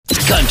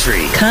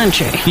country.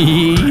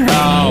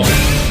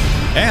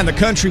 And the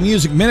Country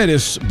Music Minute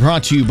is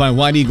brought to you by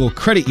White Eagle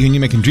Credit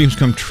Union, making dreams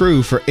come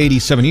true for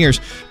 87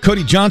 years.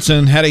 Cody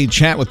Johnson had a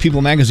chat with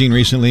People magazine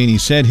recently, and he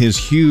said his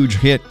huge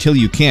hit, Till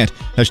You Can't,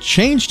 has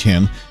changed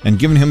him and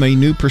given him a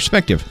new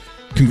perspective.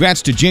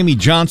 Congrats to Jamie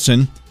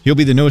Johnson. He'll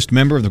be the newest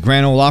member of the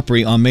Grand Ole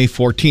Opry on May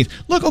 14th.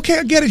 Look, okay,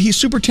 I get it. He's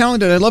super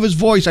talented. I love his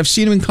voice. I've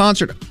seen him in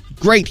concert.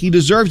 Great. He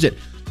deserves it.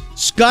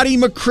 Scotty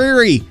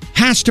McCreery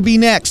has to be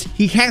next.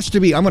 He has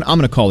to be. I'm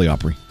gonna call the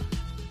Opry.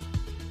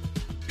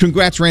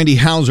 Congrats, Randy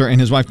Houser and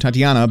his wife,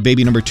 Tatiana.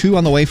 Baby number 2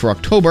 on the way for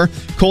October.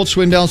 Colt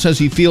Swindell says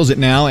he feels it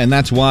now, and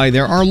that's why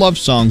there are love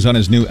songs on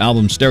his new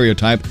album,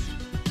 Stereotype.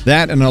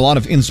 That and a lot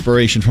of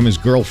inspiration from his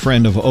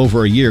girlfriend of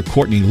over a year,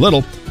 Courtney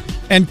Little.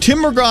 And Tim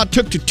McGraw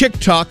took to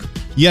TikTok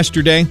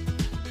yesterday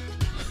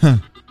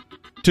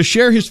to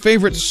share his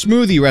favorite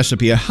smoothie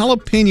recipe, a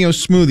jalapeno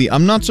smoothie.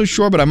 I'm not so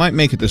sure, but I might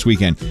make it this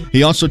weekend.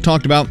 He also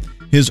talked about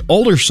his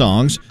older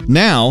songs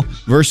now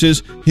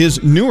versus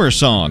his newer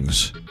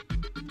songs.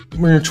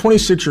 When you're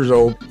 26 years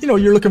old,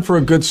 you're looking for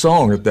a good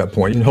song at that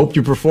point. You hope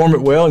you perform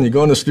it well, and you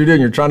go in the studio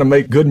and you're trying to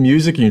make good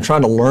music, and you're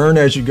trying to learn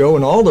as you go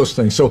and all those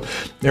things. So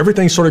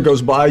everything sort of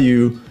goes by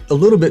you a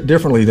little bit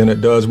differently than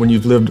it does when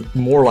you've lived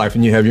more life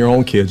and you have your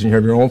own kids and you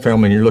have your own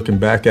family and you're looking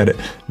back at it.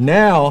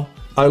 Now,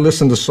 I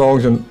listen to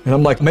songs and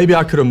I'm like, maybe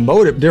I could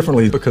emote it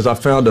differently because I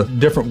found a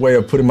different way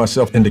of putting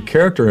myself into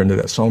character into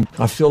that song.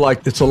 I feel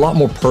like it's a lot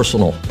more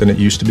personal than it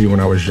used to be when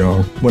I was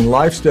young. When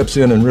life steps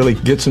in and really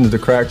gets into the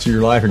cracks of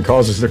your life and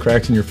causes the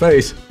cracks in your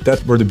face,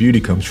 that's where the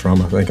beauty comes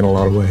from, I think, in a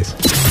lot of ways.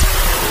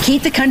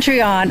 Keep the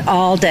country on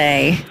all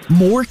day.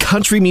 More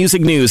country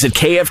music news at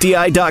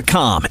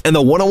KFDI.com and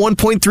the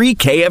 101.3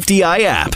 KFDI app.